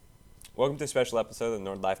Welcome to a special episode of the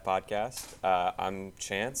Nord Life Podcast. I'm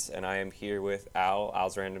Chance, and I am here with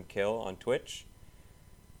Al's Random Kill on Twitch.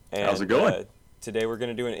 And, How's it going? Today we're going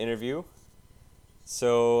to do an interview.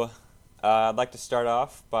 So I'd like to start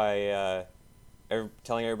off by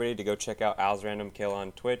telling everybody to go check out Al's Random Kill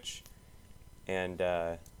on Twitch, and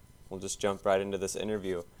we'll just jump right into this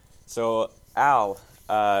interview. So, Al,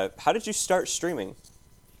 how did you start streaming?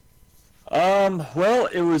 Well,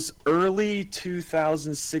 it was early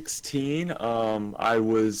 2016. I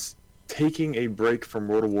was taking a break from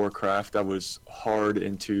World of Warcraft. I was hard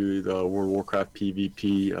into the World of Warcraft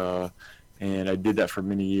PvP, and I did that for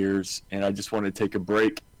many years. And I just wanted to take a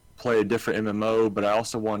break, play a different MMO, but I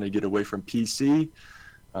also wanted to get away from PC.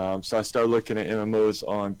 So I started looking at MMOs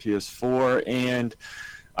on PS4, and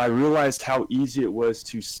I realized how easy it was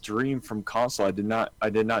to stream from console. I did not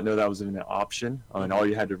know that was even an option. And all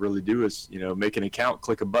you had to really do is, make an account,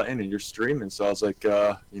 click a button, and you're streaming. So I was like,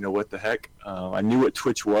 what the heck? I knew what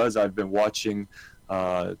Twitch was. I've been watching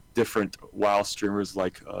different WoW streamers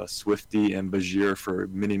like Swifty and Bajir for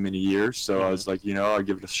many, many years. So I was like, I'll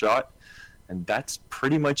give it a shot. And that's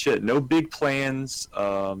pretty much it. No big plans,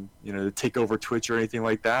 to take over Twitch or anything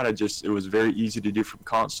like that. It was very easy to do from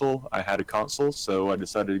console. I had a console, so I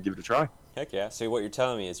decided to give it a try. Heck yeah. So what you're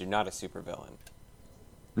telling me is you're not a supervillain.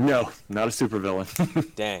 No, not a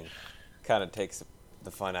supervillain. Dang. Kind of takes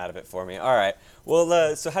the fun out of it for me. All right.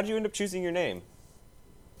 Well, so how did you end up choosing your name?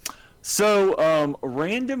 So,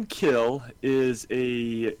 Random Kill is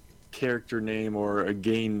a character name or a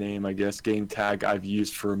game name, I guess, game tag I've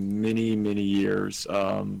used for many, many years.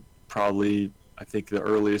 Probably, I think the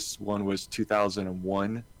earliest one was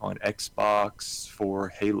 2001 on Xbox for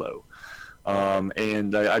Halo.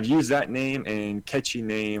 And I've used that name and catchy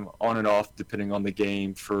name on and off depending on the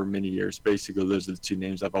game for many years. Basically, those are the two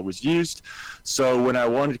names I've always used. So when I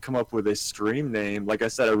wanted to come up with a stream name, like I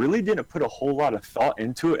said, I really didn't put a whole lot of thought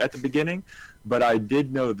into it at the beginning, but I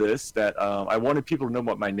did know that I wanted people to know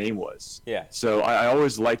what my name was. Yeah. So I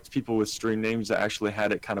always liked people with stream names that actually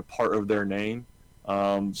had it kind of part of their name.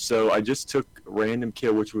 So I just took Random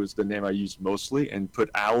Kill, which was the name I used mostly, and put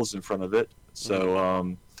owls in front of it.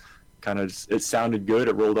 So it sounded good.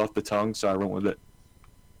 It rolled off the tongue, so I went with it.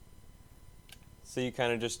 So you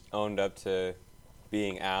kind of just owned up to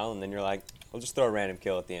being Al, and then you're like, I'll just throw a random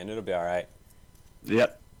kill at the end. It'll be all right.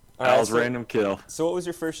 Yep. All right, Al's Random Kill. So what was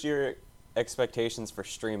your first year expectations for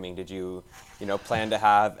streaming? Did you, plan to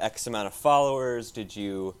have X amount of followers? Did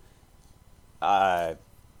you plan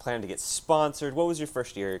to get sponsored? What was your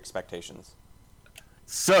first year expectations?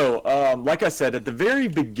 So, like I said, at the very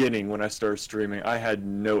beginning when I started streaming, I had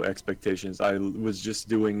no expectations. I was just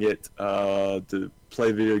doing it to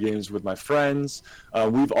play video games with my friends.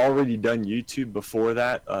 We've already done YouTube before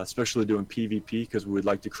that, especially doing PvP, because we would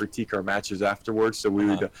like to critique our matches afterwards. So we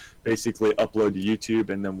would basically upload to YouTube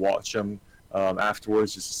and then watch them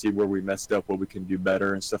afterwards just to see where we messed up, what we can do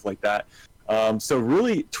better, and stuff like that. So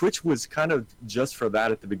really, Twitch was kind of just for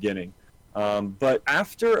that at the beginning. But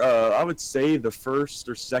after, I would say the first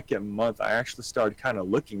or second month, I actually started kind of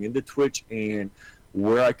looking into Twitch and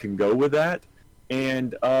where I can go with that.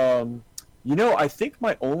 And, I think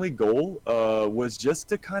my only goal was just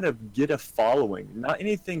to kind of get a following. Not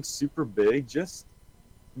anything super big, just,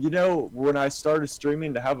 when I started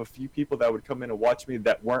streaming, to have a few people that would come in and watch me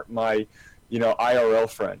that weren't my, IRL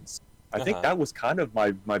friends. I think that was kind of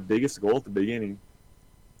my biggest goal at the beginning.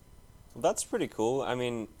 Well, that's pretty cool. I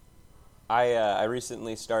mean, I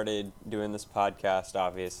recently started doing this podcast,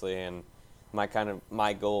 obviously, and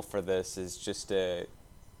my goal for this is just to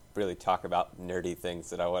really talk about nerdy things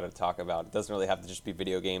that I want to talk about. It doesn't really have to just be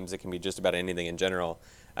video games. It can be just about anything in general.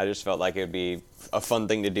 I just felt like it would be a fun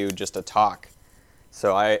thing to do, just to talk.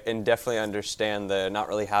 So I definitely understand the not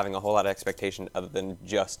really having a whole lot of expectation other than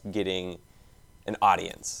just getting an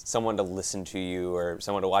audience, someone to listen to you or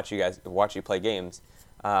someone to watch you play games.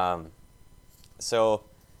 So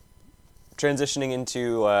transitioning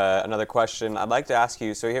into another question, I'd like to ask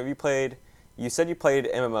you, so you said you played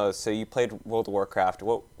MMOs, so you played World of Warcraft.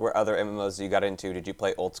 What were other MMOs you got into? Did you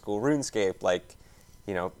play old school RuneScape like,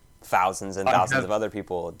 thousands and thousands of other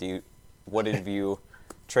people? What have you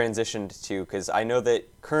transitioned to? Because I know that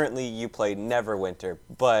currently you play Neverwinter,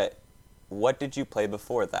 but what did you play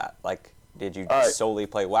before that? Like, did you solely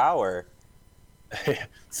play WoW or?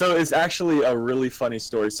 So it's actually a really funny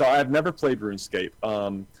story. So I've never played RuneScape.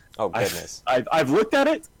 Oh, goodness. I've looked at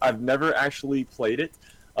it. I've never actually played it.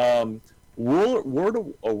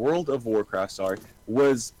 World of Warcraft,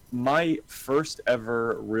 was my first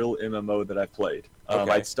ever real MMO that I played.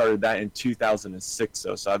 Okay. I started that in 2006,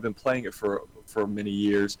 though, so I've been playing it for for many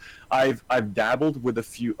years. I've dabbled with a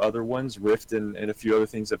few other ones, Rift and a few other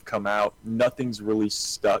things have come out. Nothing's really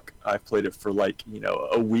stuck. I've played it for like,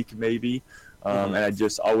 a week maybe. And I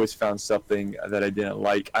just always found something that I didn't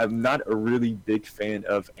like. I'm not a really big fan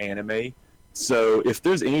of anime. So if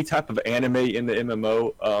there's any type of anime in the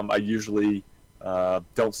MMO, I usually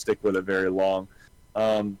don't stick with it very long.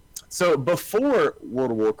 So before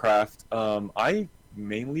World of Warcraft, I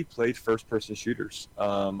mainly played first-person shooters.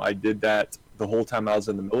 I did that the whole time I was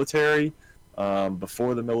in the military.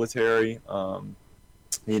 Before the military,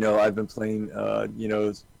 I've been playing,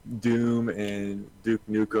 Doom and Duke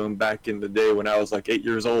Nukem back in the day when I was like 8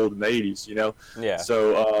 years old in the 80s. Yeah.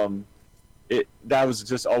 So that was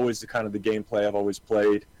just always the kind of the gameplay I've always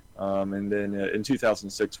played. And then in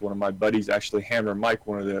 2006, one of my buddies, actually Hammer Mike,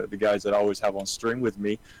 one of the guys that I always have on stream with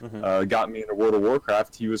me, got me into World of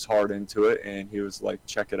Warcraft. He was hard into it, and he was like,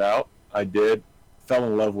 check it out. I did, fell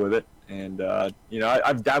in love with it, and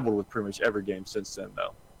I've dabbled with pretty much every game since then,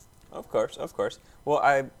 though. Of course. Well,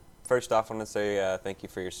 I first off want to say thank you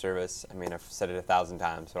for your service. I mean, I've said it 1,000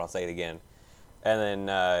 times, but I'll say it again. And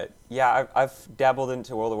then, I've dabbled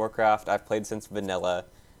into World of Warcraft. I've played since vanilla.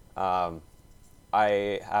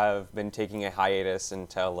 I have been taking a hiatus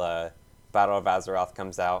until Battle of Azeroth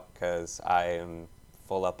comes out because I am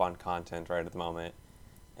full up on content right at the moment.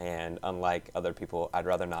 And unlike other people, I'd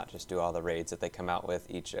rather not just do all the raids that they come out with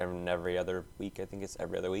each and every other week. I think it's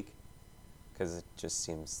every other week because it just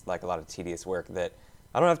seems like a lot of tedious work that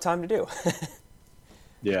I don't have time to do.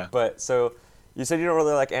 Yeah. But so you said you don't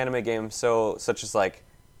really like anime games, such as like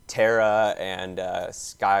Terra and I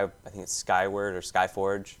think it's Skyward or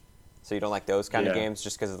Skyforge. So you don't like those kind of games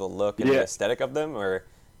just because of the look and the aesthetic of them, or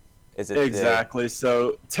is it exactly?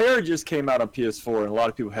 So Terra just came out on PS4, and a lot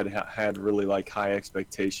of people had really like high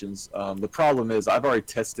expectations. The problem is I've already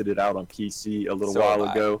tested it out on PC a little while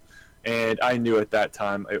ago, and I knew at that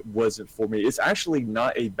time it wasn't for me. It's actually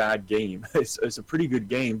not a bad game. It's a pretty good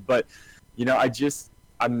game, but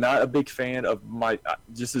I'm not a big fan of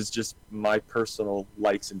this is just my personal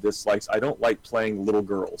likes and dislikes. I don't like playing little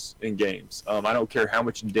girls in games. I don't care how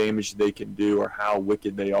much damage they can do or how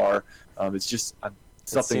wicked they are. It's just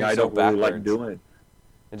something I don't really like doing.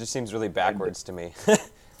 It just seems really backwards to me.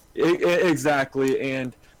 Exactly,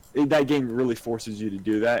 and that game really forces you to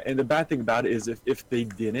do that. And the bad thing about it is if they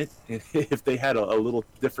didn't, if they had a little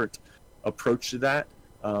different approach to that,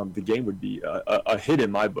 the game would be a hit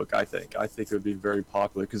in my book. I think it would be very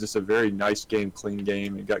popular because it's a very nice game, clean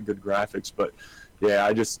game, and got good graphics. But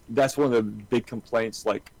yeah, that's one of the big complaints.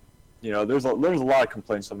 Like, there's a lot of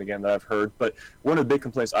complaints on the game that I've heard. But one of the big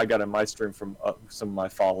complaints I got in my stream from some of my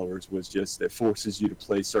followers was just it forces you to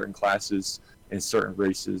play certain classes and certain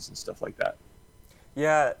races and stuff like that.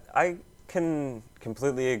 Yeah, I can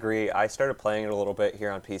completely agree. I started playing it a little bit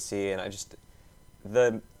here on PC, and I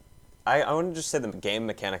want to just say the game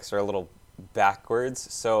mechanics are a little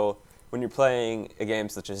backwards. So when you're playing a game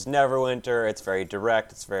such as Neverwinter, it's very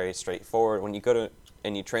direct, it's very straightforward. When you go to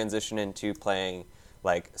and you transition into playing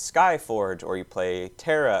like Skyforge, or you play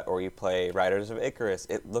Terra, or you play Riders of Icarus,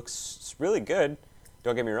 it looks really good.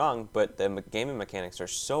 Don't get me wrong, but the gaming mechanics are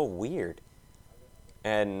so weird.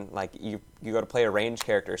 And like you go to play a range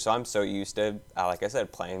character, so I'm so used to, like I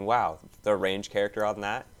said, playing WoW. The range character on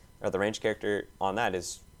that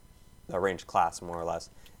is the range class, more or less,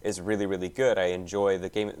 is really, really good. I enjoy the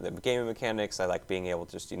gaming mechanics. I like being able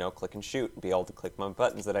to just, click and shoot, and be able to click my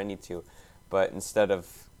buttons that I need to. But instead of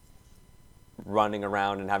running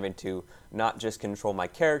around and having to not just control my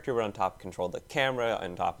character, but on top control the camera,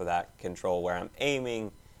 on top of that control where I'm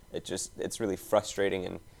aiming, it's really frustrating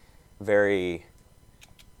and very,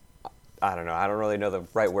 I don't know, I don't really know the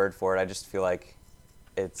right word for it. I just feel like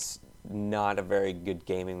it's not a very good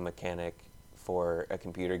gaming mechanic for a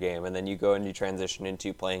computer game. And then you go and you transition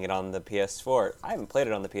into playing it on the PS4. I haven't played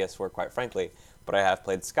it on the PS4, quite frankly, but I have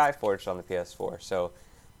played Skyforge on the PS4. So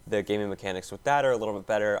the gaming mechanics with that are a little bit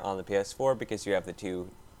better on the PS4 because you have the two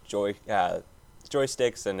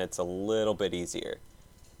joysticks, and it's a little bit easier.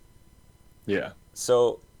 Yeah.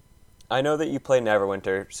 So I know that you play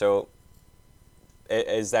Neverwinter. So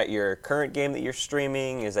is that your current game that you're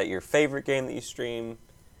streaming? Is that your favorite game that you stream?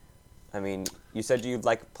 I mean, you said you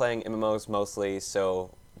like playing MMOs mostly,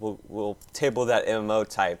 so we'll table that MMO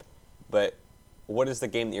type. But what is the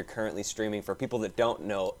game that you're currently streaming for people that don't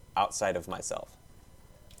know outside of myself?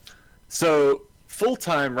 So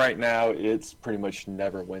full-time right now, it's pretty much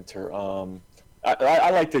Neverwinter. I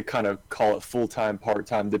like to kind of call it full-time,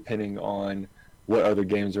 part-time, depending on what other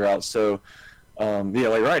games are out. So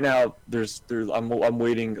like right now, I'm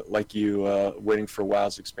waiting, like you, waiting for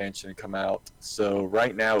WoW's expansion to come out. So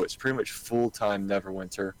right now, it's pretty much full-time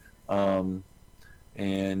Neverwinter.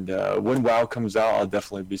 And when WoW comes out, I'll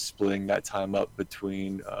definitely be splitting that time up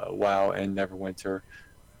between WoW and Neverwinter.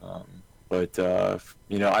 Um, but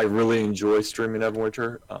I really enjoy streaming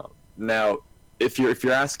Neverwinter. Now, if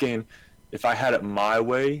you're asking if I had it my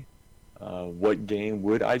way, what game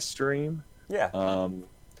would I stream? Yeah.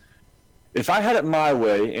 If I had it my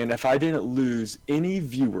way, and if I didn't lose any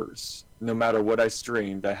viewers, no matter what I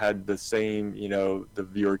streamed, I had the same, the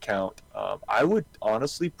viewer count. I would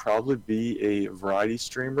honestly probably be a variety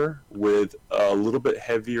streamer with a little bit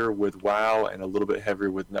heavier with WoW and a little bit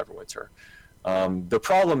heavier with Neverwinter. The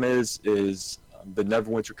problem is the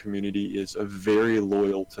Neverwinter community is very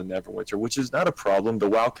loyal to Neverwinter, which is not a problem. The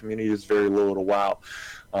WoW community is very loyal to WoW.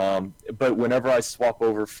 But whenever I swap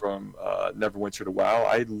over from Neverwinter to WoW,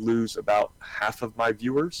 I lose about half of my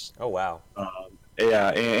viewers. Oh, wow. Yeah,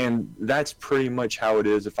 and that's pretty much how it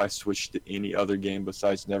is if I switch to any other game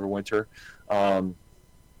besides Neverwinter.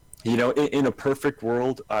 In a perfect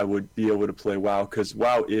world, I would be able to play WoW because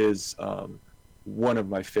WoW is one of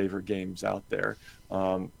my favorite games out there.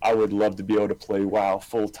 I would love to be able to play WoW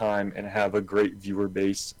full time and have a great viewer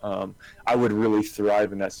base. I would really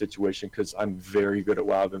thrive in that situation because I'm very good at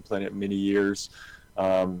WoW. I've been playing it many years,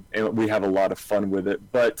 and we have a lot of fun with it.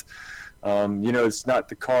 But it's not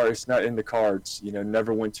in the cards.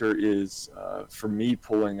 Neverwinter is for me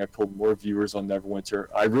I pulled more viewers on Neverwinter.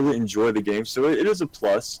 I really enjoy the game, so it is a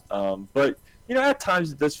plus. But at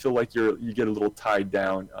times it does feel like you get a little tied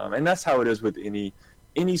down, and that's how it is with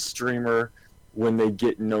any streamer when they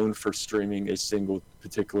get known for streaming a single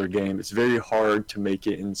particular game. It's very hard to make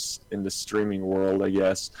it in the streaming world, I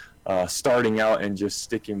guess, starting out and just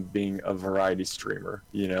sticking being a variety streamer.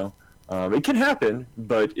 It can happen,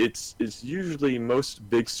 but it's usually most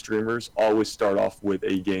big streamers always start off with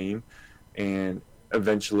a game, and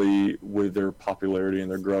eventually with their popularity and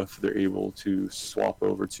their growth, they're able to swap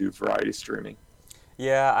over to variety streaming.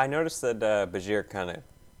 Yeah, I noticed that Bajir kind of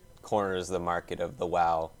corners the market of the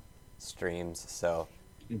WoW streams. So,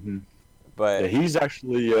 but yeah, he's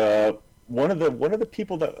actually one of the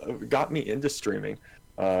people that got me into streaming.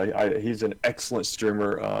 He's an excellent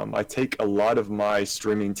streamer. I take a lot of my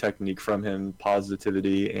streaming technique from him,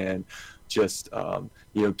 positivity and just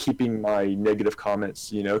keeping my negative comments,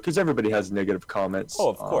 because everybody has negative comments. Oh,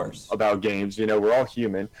 of course. About games. We're all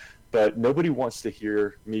human, but nobody wants to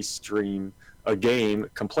hear me stream a game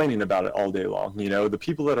complaining about it all day long. The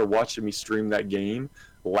people that are watching me stream that game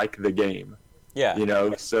like the game. Yeah.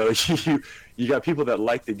 So you got people that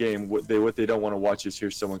like the game. What they don't want to watch is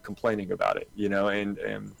hear someone complaining about it.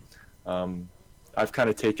 And I've kind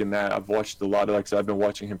of taken that. I've watched a lot of, like I said, I've been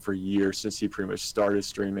watching him for years since he pretty much started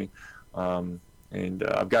streaming. And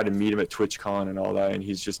I've got to meet him at TwitchCon and all that, and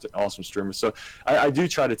he's just an awesome streamer. So I do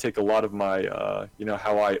try to take a lot of my,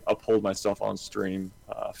 how I uphold myself on stream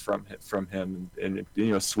from him, and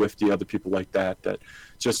Swifty, other people like that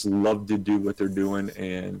just love to do what they're doing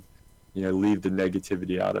and, leave the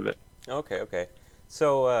negativity out of it. Okay.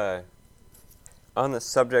 So on the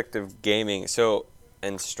subject of gaming,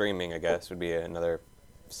 and streaming, I guess, would be another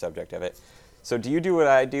subject of it. So do you do what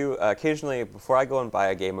I do? Occasionally, before I go and buy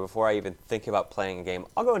a game, or before I even think about playing a game,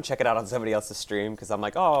 I'll go and check it out on somebody else's stream, because I'm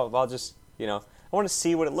like, I'll just, I want to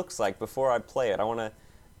see what it looks like before I play it. I want to,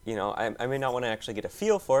 I may not want to actually get a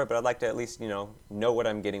feel for it, but I'd like to at least, know what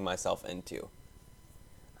I'm getting myself into.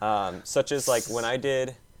 Such as, like, when I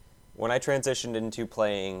transitioned into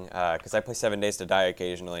playing, because I play 7 Days to Die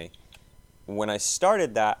occasionally, when I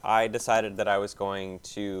started that, I decided that I was going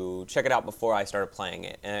to check it out before I started playing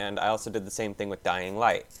it. And I also did the same thing with Dying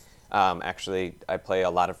Light. Actually, I play a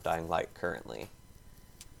lot of Dying Light currently.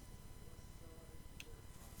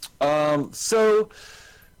 So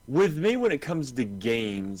with me, when it comes to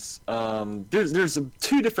games, there's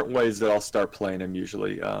two different ways that I'll start playing them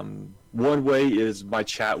usually. One way is my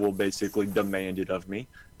chat will basically demand it of me.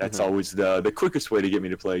 That's always the quickest way to get me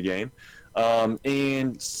to play a game. And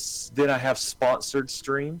then I have sponsored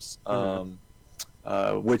streams,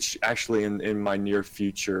 which actually in my near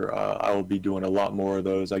future, I will be doing a lot more of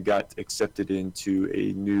those. I got accepted into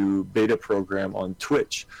a new beta program on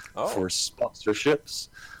Twitch for sponsorships.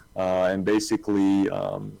 And basically,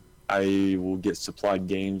 I will get supplied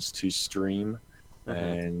games to stream,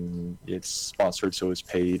 and it's sponsored, so it's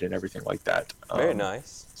paid and everything like that. Very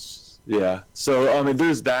nice. Yeah. So,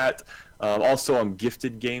 there's that. Also, I'm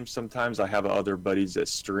gifted games sometimes. I have other buddies that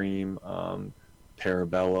stream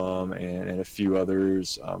Parabellum and a few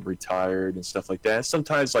others, Retired and stuff like that. And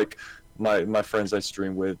sometimes, like my friends I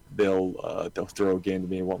stream with, they'll throw a game to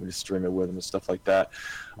me and want me to stream it with them and stuff like that.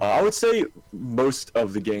 I would say most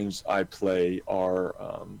of the games I play are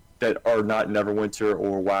that are not Neverwinter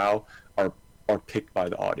or WoW are are picked by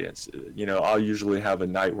the audience. You know, I'll usually have a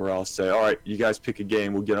night where I'll say, all right, you guys pick a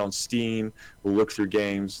game. We'll get on Steam. We'll look through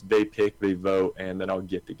games. They pick, they vote, and then I'll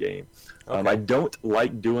get the game. Okay. I don't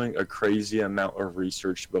like doing a crazy amount of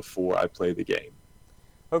research before I play the game.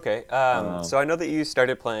 Okay. So I know that you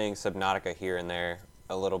started playing Subnautica here and there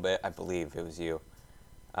a little bit. I believe it was you.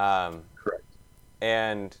 Correct.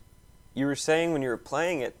 And you were saying when you were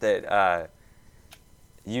playing it that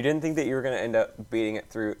you didn't think that you were going to end up beating it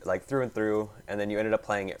through and through, and then you ended up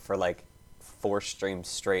playing it for like 4 streams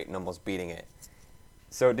straight and almost beating it.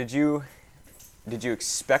 So did you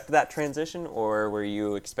expect that transition, or were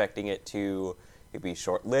you expecting it to be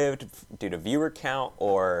short-lived due to viewer count,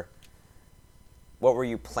 or what were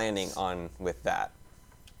you planning on with that?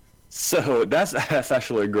 So that's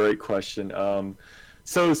actually a great question.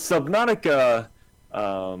 So Subnautica,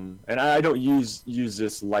 and I don't use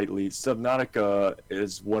this lightly. Subnautica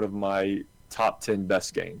is one of my top 10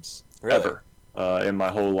 best games ever in my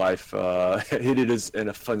whole life. It is in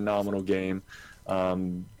a phenomenal game.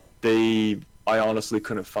 I honestly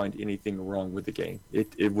couldn't find anything wrong with the game.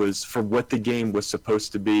 It was, for what the game was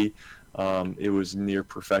supposed to be, it was near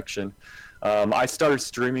perfection. I started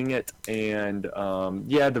streaming it, and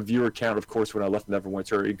the viewer count, of course, when I left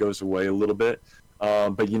Neverwinter, it goes away a little bit.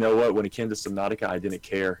 But you know what? When it came to Subnautica, I didn't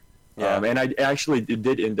care. Yeah. And I actually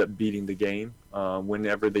did end up beating the game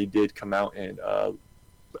whenever they did come out and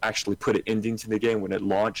actually put an ending to the game when it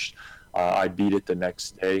launched. I beat it the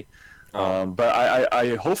next day. But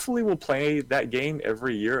I hopefully will play that game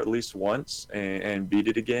every year at least once and beat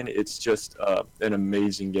it again. It's just an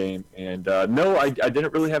amazing game. And no, I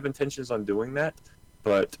didn't really have intentions on doing that.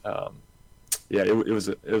 But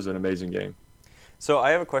it was an amazing game. So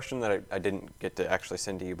I have a question that I didn't get to actually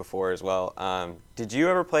send to you before as well. Did you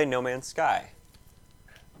ever play No Man's Sky?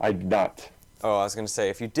 I did not. Oh, I was going to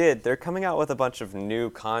say, if you did, they're coming out with a bunch of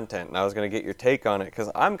new content, and I was going to get your take on it,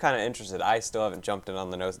 because I'm kind of interested. I still haven't jumped in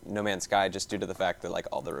on the No Man's Sky just due to the fact that, like,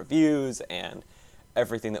 all the reviews and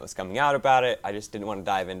everything that was coming out about it, I just didn't want to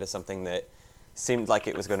dive into something that seemed like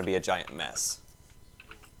it was going to be a giant mess.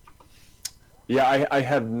 Yeah, I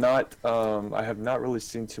have not really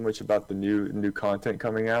seen too much about the new content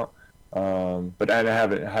coming out, but I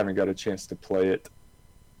haven't got a chance to play it.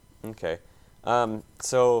 Okay.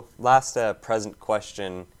 So last present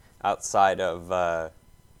question outside of the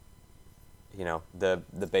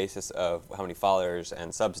basis of how many followers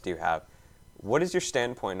and subs do you have, what is your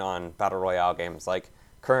standpoint on battle royale games? Like,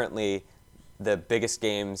 currently the biggest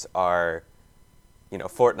games are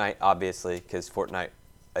Fortnite, obviously, because Fortnite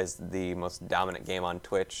is the most dominant game on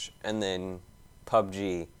Twitch, and then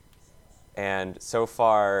PUBG. And so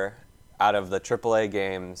far, out of the AAA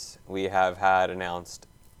games, we have had announced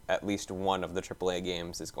at least one of the AAA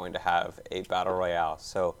games is going to have a battle royale.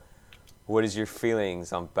 So what is your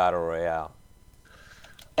feelings on battle royale?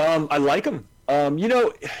 I like them.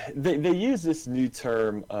 They use this new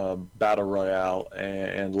term, battle royale,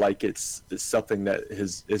 and like it's something that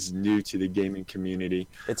is new to the gaming community.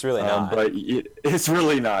 It's really not. But it's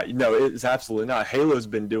really not. No, it's absolutely not. Halo's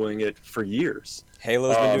been doing it for years.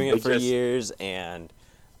 Halo's been doing it for years, and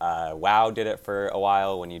WoW did it for a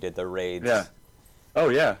while when you did the raids. Yeah. Oh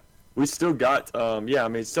yeah, we still got.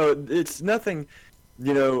 So it's nothing.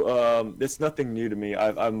 It's nothing new to me.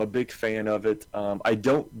 I'm a big fan of it. I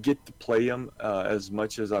don't get to play them as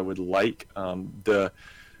much as I would like.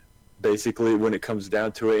 Basically, when it comes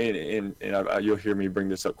down to it, and you'll hear me bring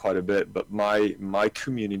this up quite a bit, but my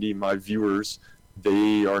community, my viewers,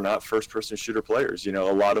 they are not first-person shooter players. A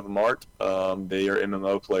lot of them aren't. They are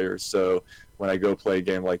MMO players. So when I go play a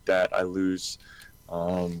game like that, I lose.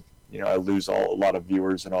 I lose a lot of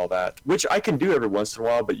viewers and all that, which I can do every once in a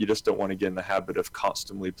while, but you just don't want to get in the habit of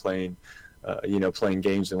constantly playing, playing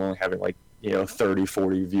games and only having 30,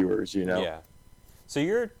 40 viewers, Yeah. So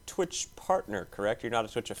you're a Twitch partner, correct? You're not a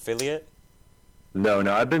Twitch affiliate? No,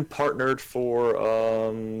 I've been partnered for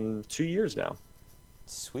 2 years now.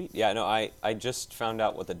 Sweet. Yeah, no, I just found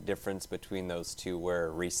out what the difference between those two were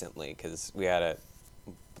recently, because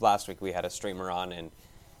last week we had a streamer on, and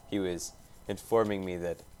he was informing me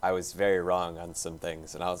that I was very wrong on some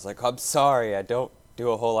things, and I was like, I'm sorry, I don't do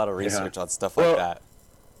a whole lot of research on stuff like that.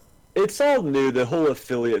 It's all new. The whole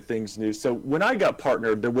affiliate thing's new. So when I got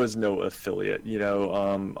partnered, there was no affiliate.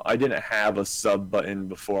 I didn't have a sub button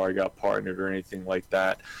before I got partnered or anything like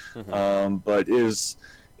that. Mm-hmm. But it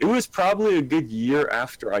was probably a good year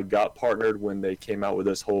after I got partnered when they came out with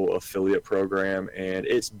this whole affiliate program, and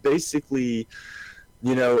it's basically,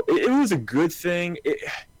 it was a good thing.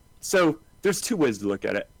 So there's two ways to look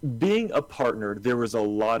at it. Being a partner, there was a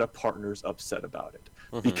lot of partners upset about it,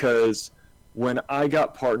 mm-hmm. because when I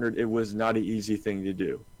got partnered, it was not an easy thing to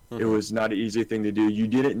do. It was not an easy thing to do. You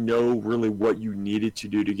didn't know really what you needed to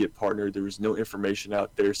do to get partnered. There was no information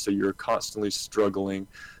out there, so you're constantly struggling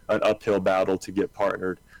an uphill battle to get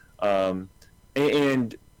partnered.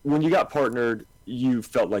 And when you got partnered, you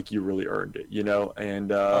felt like you really earned it, you know. And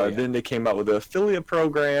then they came out with an affiliate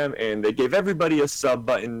program, and they gave everybody a sub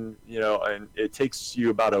button, you know. And it takes you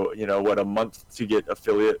about a month to get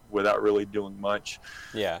affiliate without really doing much.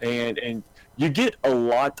 Yeah. And you get a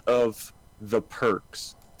lot of the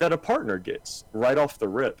perks that a partner gets right off the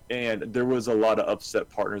rip, and there was a lot of upset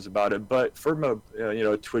partners about it, but from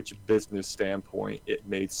a Twitch business standpoint, it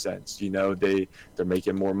made sense. You know, they're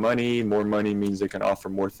making more money means they can offer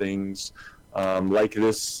more things, like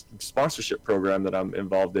this sponsorship program that I'm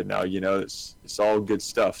involved in now. You know, it's all good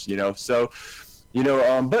stuff, you know. So, you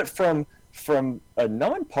know, but from a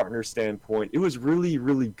non-partner standpoint, it was really,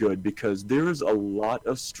 really good, because there was a lot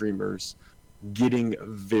of streamers getting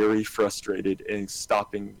very frustrated and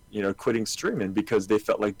stopping, you know, quitting streaming, because they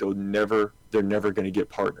felt like they're never going to get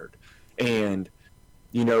partnered. And,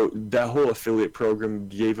 you know, that whole affiliate program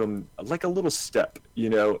gave them like a little step,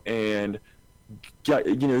 you know, and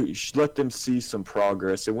let them see some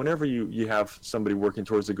progress. And whenever you have somebody working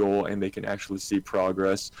towards a goal and they can actually see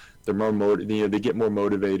progress, they're more they get more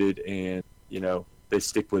motivated, and, you know, they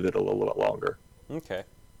stick with it a little bit longer. Okay.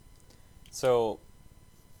 So,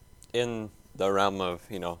 in the realm of,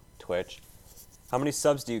 you know, Twitch, how many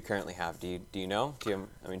subs do you currently have? Do you know?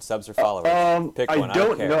 Subs or followers? Pick one. I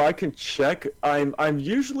don't know. I can check. I'm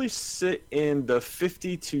usually sit in the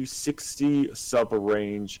 50 to 60 sub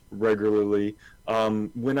range regularly.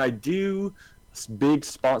 When I do big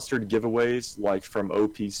sponsored giveaways, like from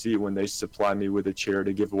OPC, when they supply me with a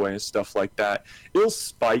charity giveaway and stuff like that, it'll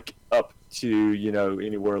spike up to, you know,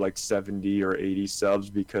 anywhere like 70 or 80 subs,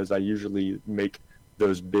 because I usually make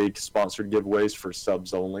those big sponsored giveaways for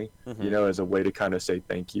subs only, you know, as a way to kind of say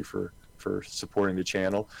thank you for supporting the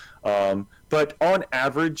channel. But on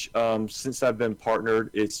average, since I've been partnered,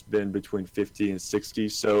 it's been between 50 and 60.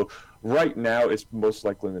 So right now it's most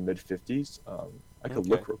likely in the mid 50s. I could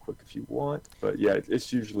look real quick if you want, but yeah,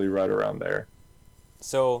 it's usually right around there.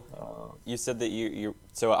 So you said that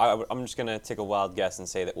so I'm just going to take a wild guess and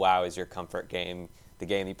say that WoW is your comfort game, the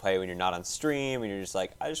game you play when you're not on stream and you're just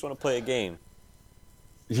like, I just want to play a game.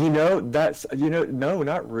 You know, no,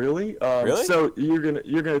 not really. Really? So you're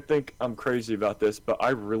gonna think I'm crazy about this, but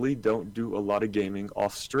I really don't do a lot of gaming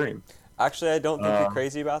off stream. Actually, I don't think you're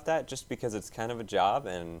crazy about that, just because it's kind of a job.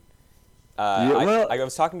 And I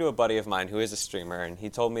was talking to a buddy of mine who is a streamer, and he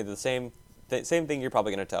told me the same thing you're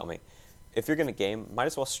probably gonna tell me. If you're gonna game, might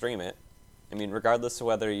as well stream it. I mean, regardless of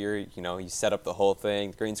whether you set up the whole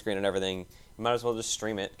thing, green screen and everything, you might as well just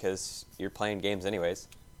stream it, because you're playing games anyways.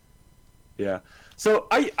 Yeah. So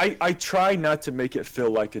I try not to make it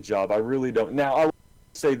feel like a job. I really don't. Now, I'll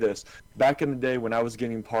say this. Back in the day when I was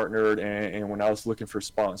getting partnered and when I was looking for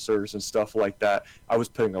sponsors and stuff like that, I was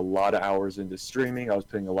putting a lot of hours into streaming. I was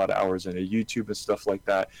putting a lot of hours into YouTube and stuff like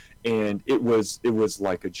that. And it was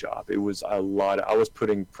like a job. It was a lot. I was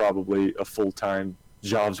putting probably a full-time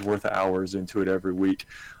job's worth of hours into it every week.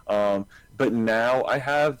 But now I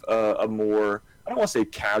have a more, I don't want to say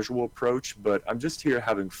casual approach, but I'm just here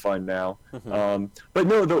having fun now. But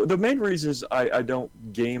no, the main reason is I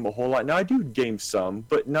don't game a whole lot. Now, I do game some,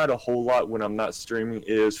 but not a whole lot when I'm not streaming,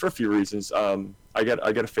 is for a few reasons. I got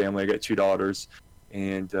a family. I got 2 daughters,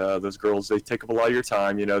 and those girls, they take up a lot of your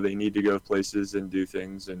time. You know, they need to go places and do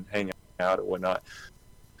things and hang out and whatnot.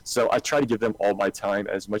 So I try to give them all my time,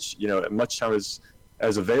 as much time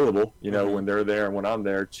as available, you know, when they're there and when I'm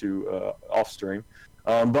there to off stream.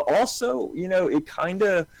 But also, you know, it kind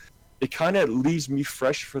of leaves me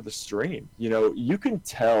fresh for the stream. You know, you can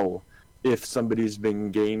tell if somebody's been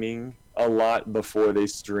gaming a lot before they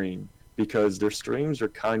stream, because their streams are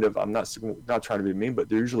kind of, I'm not trying to be mean, but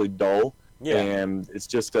they're usually dull. Yeah. And it's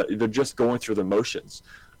just they're just going through the motions.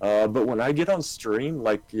 But when I get on stream,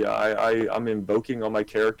 like, I'm invoking on my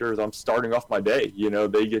characters. I'm starting off my day. You know,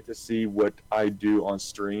 they get to see what I do on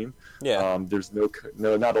stream. Yeah. There's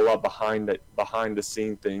not a lot behind the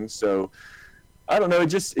scene things. So I don't know. It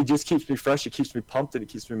just keeps me fresh. It keeps me pumped, and it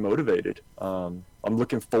keeps me motivated. I'm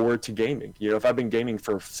looking forward to gaming. You know, if I've been gaming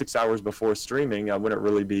for 6 hours before streaming, I wouldn't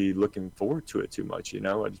really be looking forward to it too much. You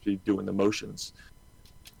know, I'd just be doing the motions.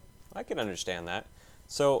 I can understand that.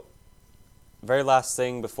 So, very last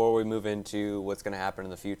thing before we move into what's going to happen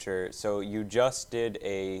in the future. So you just did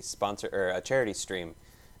a charity stream,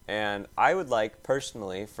 and I would like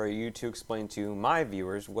personally for you to explain to my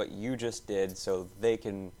viewers what you just did, so they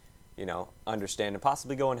can, you know, understand and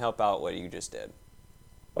possibly go and help out what you just did.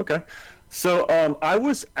 Okay. So I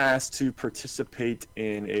was asked to participate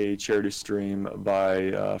in a charity stream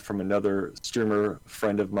by from another streamer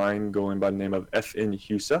friend of mine going by the name of FN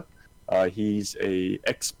Husa. He's a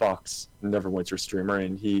Xbox Neverwinter streamer,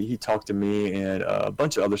 and he talked to me and a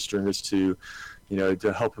bunch of other streamers to,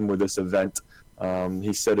 to help him with this event.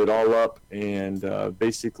 He set it all up, and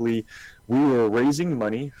basically, we were raising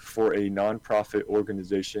money for a nonprofit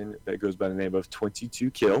organization that goes by the name of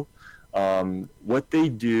 22 Kill. What they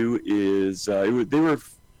do is they were.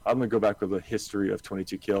 I'm gonna go back with the history of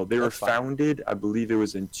 22 Kill. They were That's fine. founded, I believe it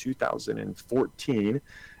was in 2014,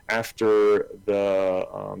 after the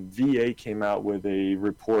VA came out with a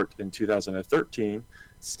report in 2013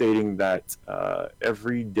 stating that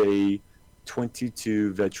every day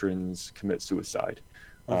 22 veterans commit suicide.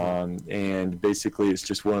 And basically, it's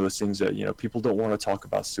just one of those things that people don't want to talk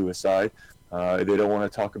about suicide. They don't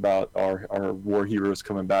want to talk about our war heroes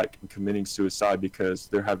coming back and committing suicide because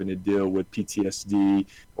they're having to deal with PTSD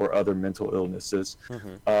or other mental illnesses.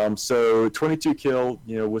 So 22 Kill,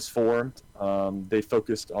 was formed. They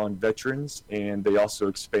focused on veterans, and they also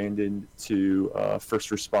expanded to first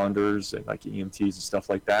responders and like EMTs and stuff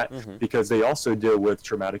like that, because they also deal with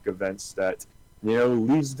traumatic events that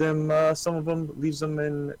leaves them. Some of them leaves them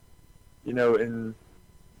in, in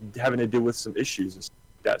having to deal with some issues and stuff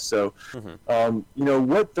like that. So,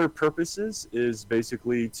 what their purpose is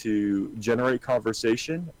basically to generate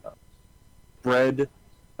conversation, spread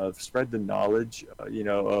the knowledge,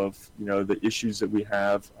 of the issues that we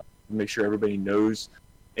have, make sure everybody knows,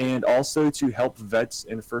 and also to help vets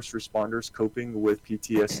and first responders coping with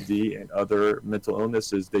PTSD and other mental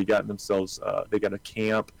illnesses. They got a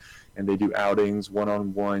camp, and they do outings,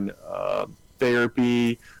 one-on-one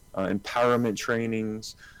therapy, empowerment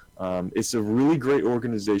trainings. It's a really great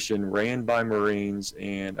organization ran by Marines,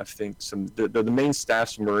 and I think the main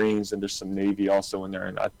staff's Marines, and there's some Navy also in there,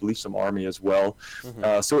 and I believe some Army as well.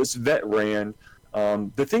 So it's vet ran.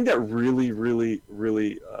 The thing that really, really,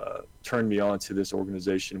 really turned me on to this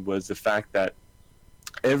organization was the fact that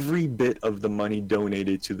every bit of the money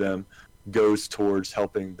donated to them goes towards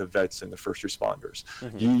helping the vets and the first responders.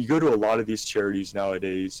 You go to a lot of these charities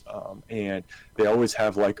nowadays, and they always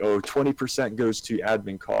have 20% goes to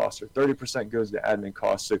admin costs or 30% goes to admin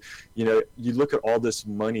costs. So, you look at all this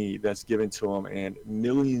money that's given to them, and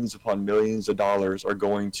millions upon millions of dollars are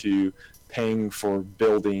going to paying for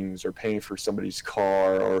buildings or paying for somebody's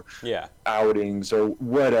car or outings or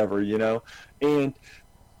whatever, and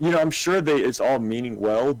I'm sure it's all meaning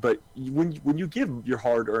well, but when you give your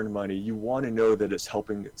hard-earned money, you want to know that it's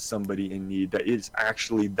helping somebody in need, that it's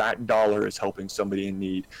actually that dollar is helping somebody in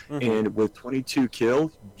need. And with 22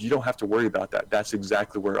 Kill, you don't have to worry about that. That's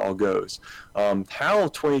exactly where it all goes. How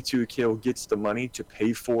 22 Kill gets the money to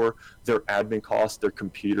pay for their admin costs, their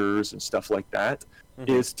computers and stuff like that,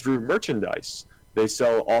 is through merchandise. They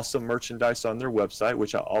sell awesome merchandise on their website,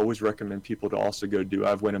 which I always recommend people to also go do.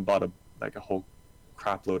 I've went and bought a whole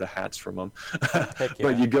crap load of hats from them.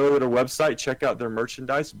 But you go to their website, check out their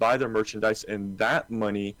merchandise, buy their merchandise, and that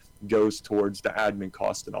money goes towards the admin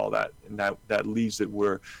cost and all that. And that leaves it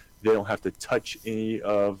where they don't have to touch any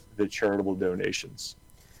of the charitable donations.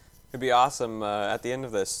 It'd be awesome. At the end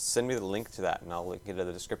of this, send me the link to that, and I'll link it in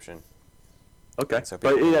the description. Okay, So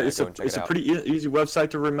but yeah, it's a pretty easy website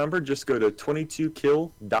to remember. Just go to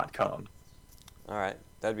 22kill.com. All right,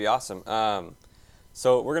 that'd be awesome.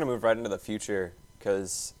 So we're gonna move right into the future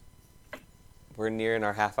because we're nearing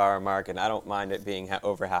our half-hour mark, and I don't mind it being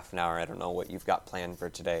over half an hour. I don't know what you've got planned for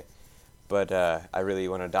today, but I really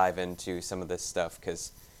want to dive into some of this stuff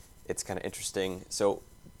because it's kind of interesting. So,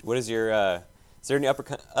 what is your? Is there any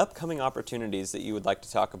upcoming opportunities that you would like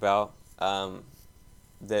to talk about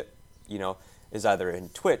that is either in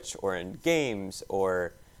Twitch or in games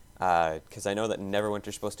or because I know that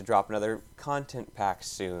Neverwinter's supposed to drop another content pack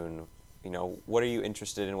soon. What are you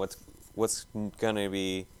interested in? What's going to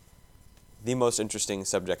be the most interesting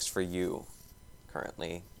subjects for you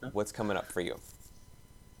currently? What's coming up for you?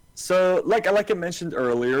 So, like I mentioned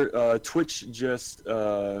earlier, Twitch just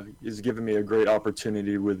is giving me a great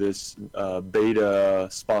opportunity with this beta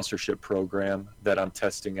sponsorship program that I'm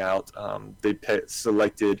testing out. They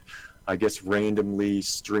selected, I guess, randomly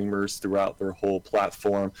streamers throughout their whole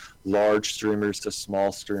platform, large streamers to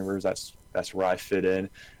small streamers. That's where I fit in,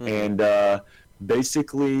 and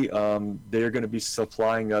basically, they're going to be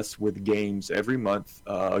supplying us with games every month,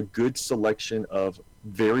 a good selection of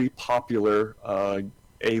very popular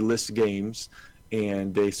A-list games,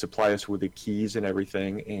 and they supply us with the keys and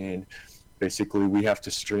everything, and basically we have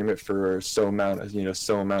to stream it for so amount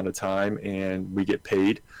of time, and we get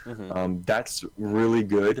paid. That's really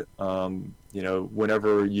good.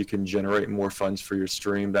 whenever you can generate more funds for your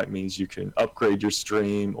stream, that means you can upgrade your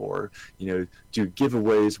stream or, do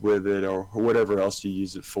giveaways with it or whatever else you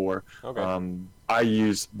use it for. Okay. I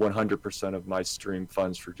use 100% of my stream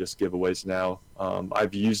funds for just giveaways now.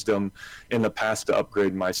 I've used them in the past to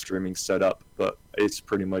upgrade my streaming setup, but it's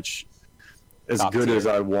pretty much as Top good tier. as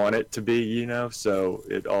I want it to be, so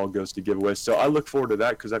it all goes to giveaways. So I look forward to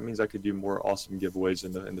that because that means I could do more awesome giveaways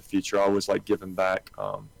in the future. I always like giving back.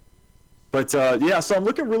 So I'm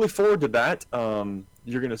looking really forward to that.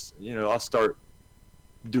 You're gonna, I'll start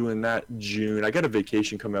doing that June. I got a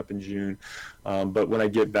vacation coming up in June, but when I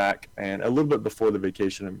get back, and a little bit before the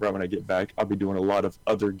vacation, and right when I get back, I'll be doing a lot of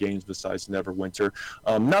other games besides Neverwinter.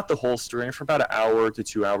 Not the whole stream, for about an hour to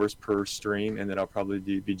 2 hours per stream, and then I'll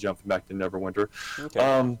probably be jumping back to Neverwinter.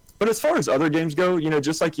 Okay. But as far as other games go,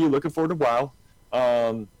 just like you, looking forward to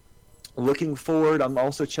WoW. Looking forward, I'm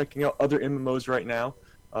also checking out other MMOs right now.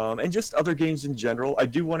 And just other games in general. I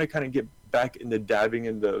do want to kind of get back into dabbing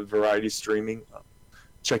in the variety streaming,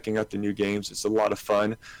 checking out the new games. It's a lot of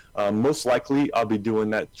fun. Most likely, I'll be doing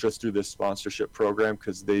that just through this sponsorship program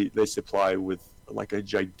because they supply with like a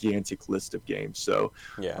gigantic list of games. So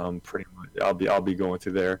Yeah. pretty much, I'll be going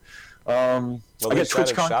through there. I Well, got there's that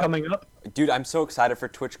TwitchCon shop. coming up. Dude, I'm so excited for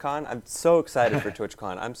TwitchCon. I'm so excited for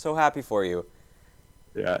TwitchCon. I'm so happy for you.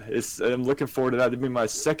 Yeah, I'm looking forward to that. It'll be my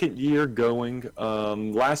second year going.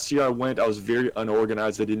 Last year I went, I was very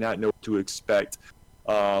unorganized. I did not know what to expect.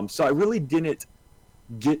 So I really didn't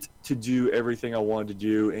get to do everything I wanted to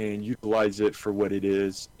do and utilize it for what it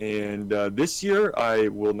is. And this year I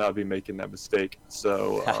will not be making that mistake.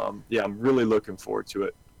 So I'm really looking forward to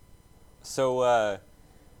it. So,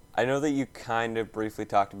 I know that you kind of briefly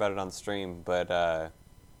talked about it on stream, but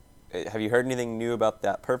have you heard anything new about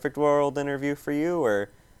that Perfect World interview for you, or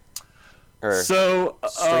So,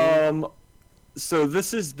 stream? so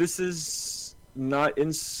this is not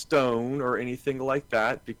in stone or anything like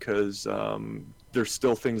that because there's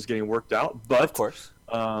still things getting worked out. But Of course.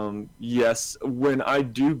 yes, when I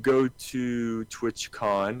do go to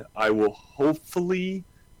TwitchCon, I will hopefully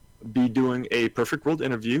be doing a Perfect World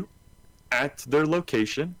interview at their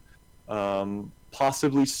location,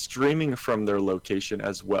 possibly streaming from their location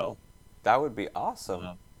as well. That would be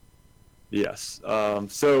awesome. Yes.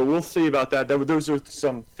 So we'll see about that. Those are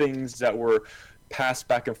some things that were passed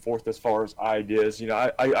back and forth as far as ideas.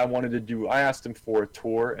 I wanted to do. I asked them for a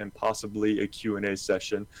tour and possibly a Q&A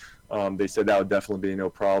session. They said that would definitely be no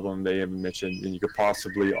problem. They even mentioned, and you could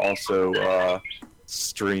possibly also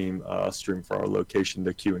stream for our location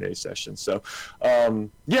the Q&A session. So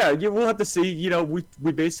we'll have to see.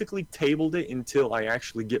 We basically tabled it until I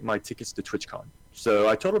actually get my tickets to TwitchCon. So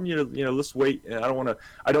I told them, let's wait. And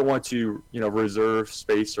I don't want to, reserve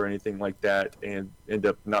space or anything like that and end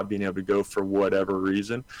up not being able to go for whatever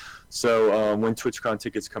reason. So when TwitchCon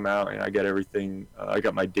tickets come out and I got everything, I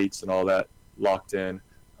got my dates and all that locked in,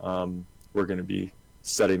 we're going to be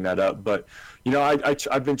setting that up. But,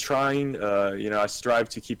 I've been trying, I strive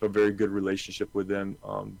to keep a very good relationship with them,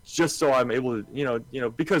 just so I'm able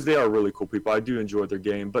to, because they are really cool people. I do enjoy their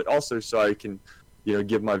game, but also so I can,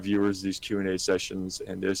 give my viewers these Q&A sessions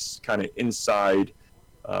and this kind of inside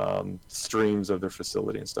streams of their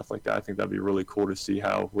facility and stuff like that. I think that'd be really cool to see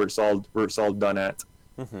where it's all done at.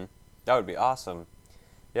 Mm-hmm. That would be awesome.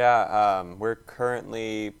 Yeah, we're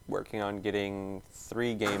currently working on getting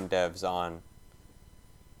 3 game devs on.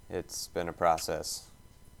 It's been a process.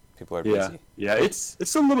 People are busy. Yeah, it's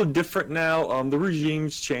a little different now. The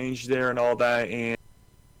regime's changed there and all that, and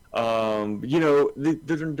they're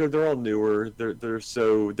all newer.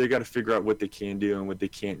 So they got to figure out what they can do and what they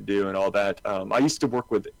can't do and all that. I used to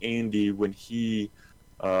work with Andy when he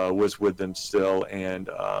was with them still, and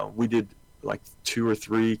we did like 2 or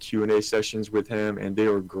 3 Q&A sessions with him, and they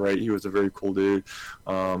were great. He was a very cool dude,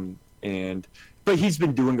 but he's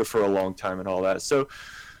been doing it for a long time and all that. So.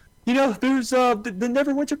 There's the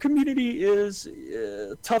Neverwinter community is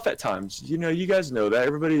tough at times. You guys know that.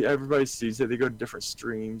 Everybody sees it. They go to different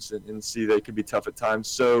streams and see they can be tough at times.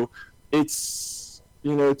 So it's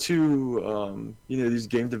these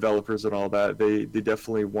game developers and all that. They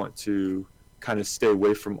definitely want to kind of stay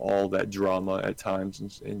away from all that drama at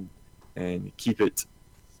times and keep it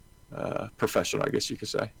professional, I guess you could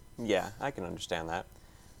say. Yeah, I can understand that.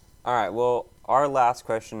 All right, well, our last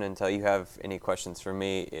question, until you have any questions for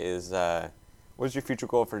me, is what is your future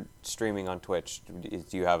goal for streaming on Twitch?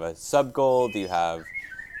 Do you have a sub goal? Do you have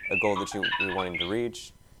a goal that you're wanting to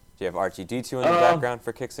reach? Do you have R2D2 in the background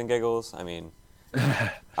for kicks and giggles? I mean,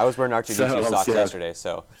 I was wearing R2D2 socks yesterday,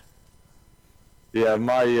 so. Yeah,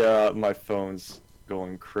 my phone's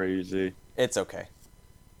going crazy. It's okay.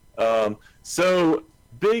 So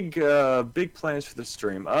big plans for the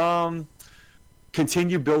stream.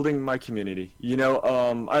 Continue building my community.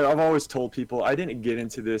 I've always told people I didn't get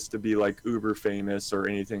into this to be like uber famous or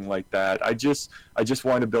anything like that. I just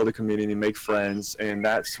wanted to build a community, make friends, and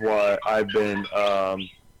that's what I've been.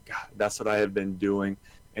 That's what I have been doing,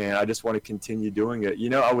 and I just want to continue doing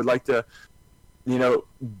it. I would like to,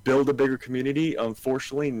 build a bigger community.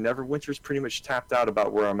 Unfortunately, Neverwinter's pretty much tapped out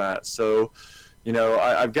about where I'm at. So,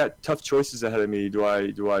 I've got tough choices ahead of me. Do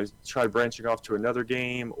I try branching off to another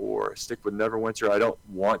game or stick with Neverwinter? I don't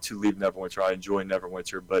want to leave Neverwinter. I enjoy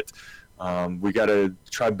Neverwinter, but we got to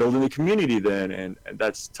try building a community then, and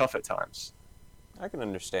that's tough at times. I can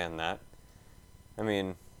understand that. I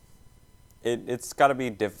mean, it's got to be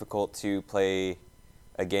difficult to play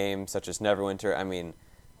a game such as Neverwinter. I mean,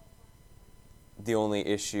 the only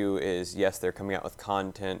issue is, yes, they're coming out with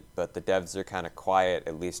content, but the devs are kind of quiet,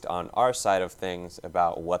 at least on our side of things,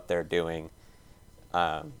 about what they're doing.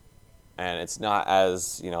 And it's not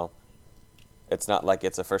as, it's not like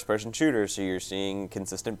it's a first-person shooter, so you're seeing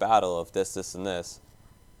consistent battle of this, and this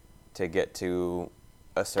to get to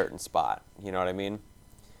a certain spot. You know what I mean?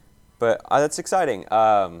 But that's exciting.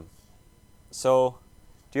 So,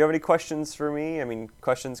 do you have any questions for me? I mean,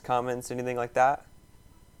 questions, comments, anything like that?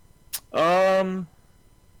 I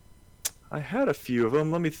had a few of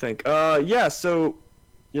them. Let me think. Yeah. So,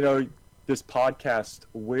 this podcast,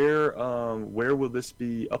 where will this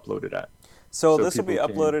be uploaded at? So this will be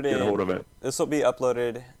uploaded get a hold of it. This will be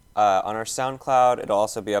uploaded on our SoundCloud. It'll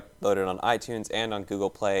also be uploaded on iTunes and on Google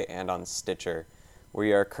Play and on Stitcher.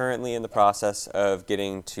 We are currently in the process of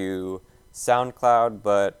getting to SoundCloud,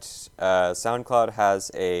 but SoundCloud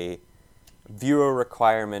has a viewer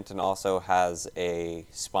requirement and also has a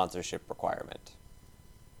sponsorship requirement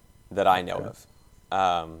that I know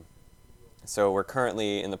of. So we're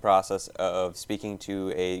currently in the process of speaking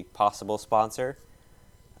to a possible sponsor.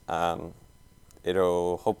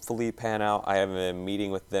 It'll hopefully pan out. I have a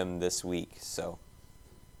meeting with them this week. So,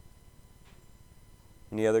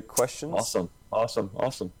 any other questions?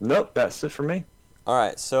 Awesome. Nope, that's it for me. All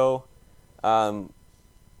right. So, tell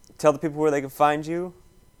the people where they can find you.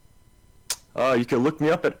 You can look me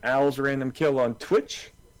up at Al's Random Kill on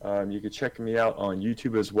Twitch. You can check me out on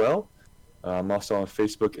YouTube as well. I'm also on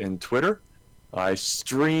Facebook and Twitter. I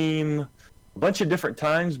stream a bunch of different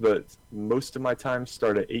times, but most of my times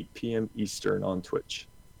start at 8 p.m. Eastern on Twitch.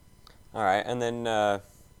 All right. And then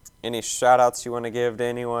any shout-outs you want to give to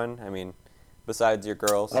anyone? I mean, besides your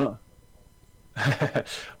girls.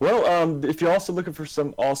 Well, if you're also looking for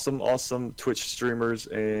some awesome Twitch streamers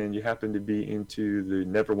and you happen to be into the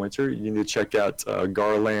Neverwinter, you need to check out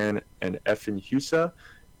Garland and Effin Husa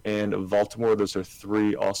and Baltimore. Those are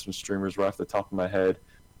three awesome streamers right off the top of my head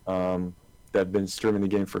that have been streaming the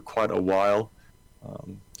game for quite a while.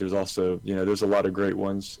 There's also, there's a lot of great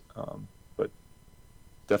ones, but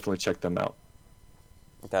definitely check them out.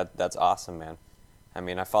 That's awesome, man. I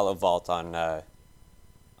mean, I follow Vault on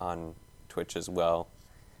Twitch as well.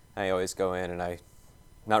 I always go in and I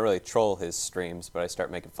not really troll his streams, but I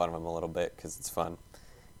start making fun of him a little bit because it's fun.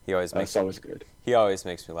 That's always good. He always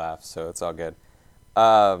makes me laugh, so it's all good.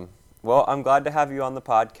 Well, I'm glad to have you on the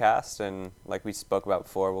podcast, and like we spoke about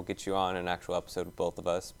before, we'll get you on an actual episode with both of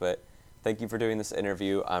us. But thank you for doing this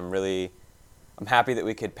interview. I'm happy that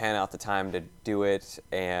we could pan out the time to do it,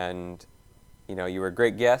 and you were a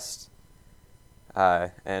great guest.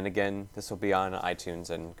 And again, this will be on iTunes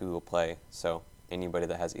and Google Play, so anybody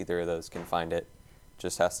that has either of those can find it.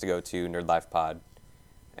 Just has to go to Nerd Life Pod,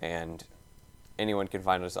 and anyone can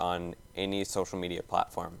find us on any social media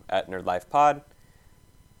platform at Nerd Life Pod.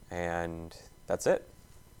 And that's it.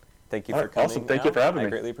 Thank you for coming. Awesome. Thank you for having me. I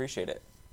greatly appreciate it.